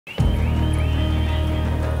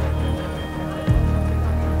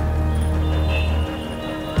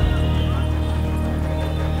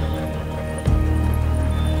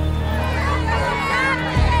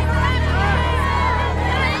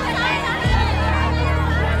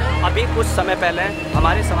अभी कुछ समय पहले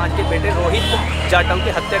हमारे समाज के बेटे रोहित जाटव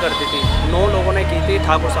की हत्या कर दी थी, 9 लोगों ने की थी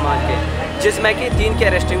ठाकुर समाज के, जिसमें कि 3 की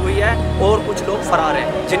अरेस्टिंग हुई है और कुछ लोग फरार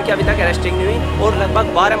हैं जिनकी अभी तक अरेस्टिंग नहीं हुई, और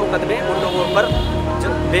लगभग 12 मुकदमे उन लोगों पर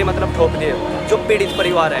बेमतलब ठोक दिए जो पीड़ित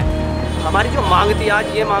परिवार है। हमारी जो मांग थी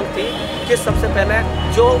आज, ये मांग थी कि सबसे पहले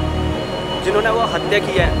जिन्होंने वो हत्या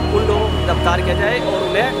की है उन लोगों को गिरफ्तार किया जाए और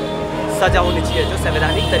उन्हें सजा होनी चाहिए जो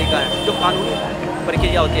संवैधानिक तरीका है, जो कानूनी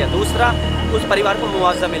प्रक्रिया होती है। दूसरा, उस परिवार को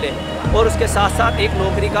मुआवजा मिले, और उसके साथ साथ एक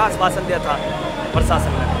नौकरी का आश्वासन दिया था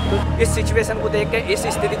प्रशासन ने। तो इस सिचुएशन को देख के, इस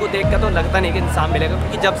स्थिति को देख के तो लगता नहीं कि इंसान मिलेगा,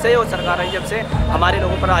 क्योंकि जब से वो सरकार आई, जब से हमारे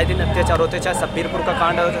लोगों पर आए दिन अत्याचार होते, चाहे शब्बीरपुर का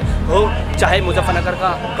कांड हो, चाहे मुजफ्फरनगर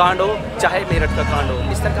का कांड हो, चाहे मेरठ का कांड हो।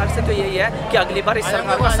 इस सरकार से तो यही है कि अगली बार इस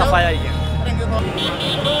सरकार का सफाया ही है।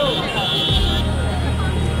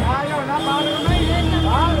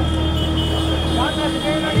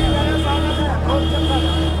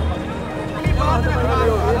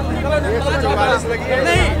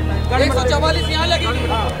 नहीं, 144 यहाँ लगेगी,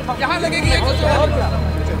 यहाँ लगेगी 144,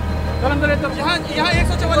 यहाँ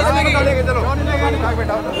 144 लगेगी।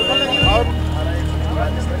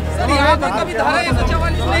 सर यहाँ पर कभी धारा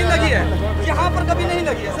 144 नहीं लगी है, यहाँ पर कभी नहीं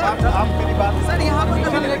लगी है सर। सर यहाँ पर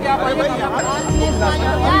कभी नहीं लगी, आप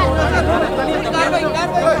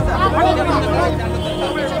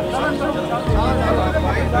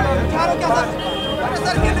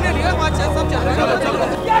सर कितने नहीं है, 5-6 सब चाह रहे हैं।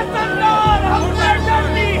 सरकार हमसे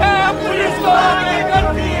डरती है, पुलिस को आगे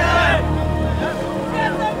करती है।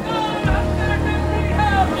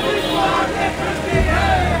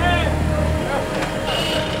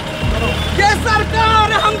 ये सरकार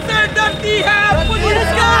हमसे डरती है, पुलिस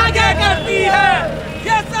को आगे करती है।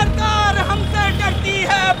 ये सरकार हमसे डरती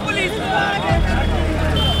है, पुलिस को आगे करती है।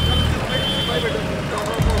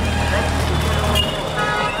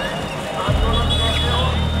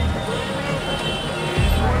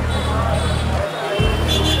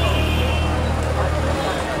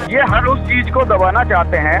 ये हर उस चीज को दबाना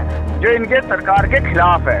चाहते हैं जो इनके सरकार के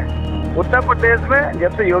खिलाफ है। उत्तर प्रदेश में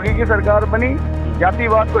जब से योगी की सरकार बनी,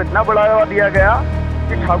 जातिवाद को इतना बढ़ावा दिया गया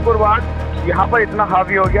कि ठाकुरवाद यहाँ पर इतना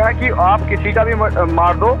हावी हो गया कि आप किसी का भी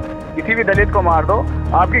मार दो, किसी भी दलित को मार दो,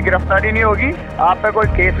 आपकी गिरफ्तारी नहीं होगी, आप पे कोई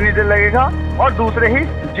केस नहीं लगेगा, और दूसरे ही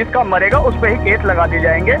जिसका मरेगा उस पर ही केस लगा दिए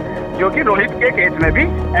जाएंगे, जो कि रोहित के केस में भी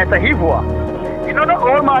ऐसा ही हुआ। इन्होंने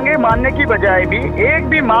और मांगे मानने की बजाय भी एक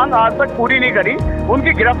भी मांग आज तक पूरी नहीं करी।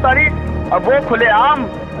 उनकी गिरफ्तारी अब वो खुलेआम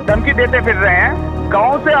धमकी देते फिर रहे हैं,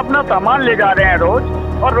 गांव से अपना सामान ले जा रहे हैं रोज,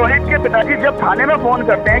 और रोहित के पिताजी जब थाने में फोन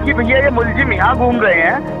करते हैं कि भैया ये मुलजिम यहाँ घूम रहे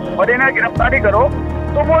हैं और इन्हें गिरफ्तारी करो,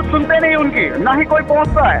 तो वो सुनते नहीं उनकी, ना ही कोई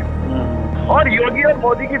पहुंचता है। और योगी और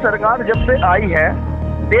मोदी की सरकार जब से आई है,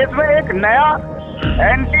 देश में एक नया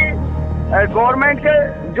एंटी गवर्नमेंट के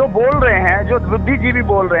जो बोल रहे हैं, जो बुद्धिजीवी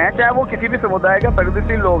बोल रहे हैं, चाहे वो किसी भी समुदाय के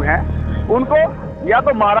प्रगतिशील लोग हैं, उनको या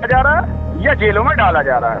तो मारा जा रहा है या जेलों में डाला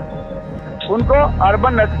जा रहा है। उनको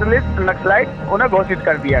अर्बन नक्सलाइट उन्हें घोषित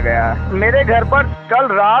कर दिया गया है। मेरे घर पर कल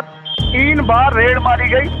रात 3 बार रेड मारी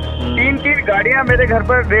गई, 3 गाड़ियां मेरे घर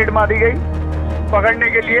पर रेड मारी गई पकड़ने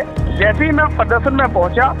के लिए। जैसे ही मैं प्रदर्शन में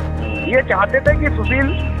पहुंचा, ये चाहते थे कि सुशील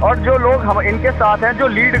और जो लोग हम इनके साथ हैं, जो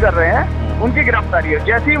लीड कर रहे हैं, उनकी गिरफ्तारी है।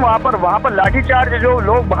 जैसे ही वहाँ पर लाठीचार्ज, जो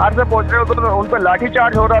लोग बाहर से पहुंच रहे होते तो उन पर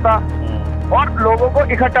लाठीचार्ज हो रहा था और लोगों को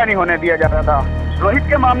इकट्ठा नहीं होने दिया जा रहा था। रोहित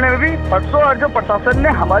के मामले में भी परसों और जो प्रशासन ने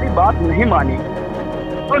हमारी बात नहीं मानी,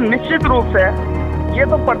 तो निश्चित रूप से ये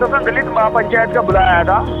तो प्रदर्शन दलित महापंचायत का बुलाया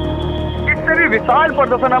था, इससे भी विशाल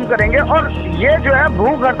प्रदर्शन हम करेंगे, और ये जो है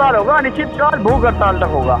भूख हड़ताल होगा, अनिश्चितकाल भूख हड़ताल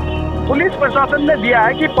तक होगा। पुलिस प्रशासन ने दिया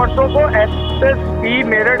है कि परसों को एसएसपी,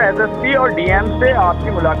 मेरठ एसएसपी और डीएम से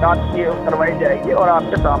आपकी मुलाकात करवाई जाएगी और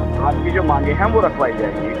आपके साथ आपकी जो मांगे हैं वो रखवाई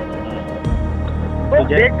जाएगी। तो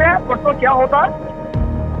देखते हैं परसों क्या होता है।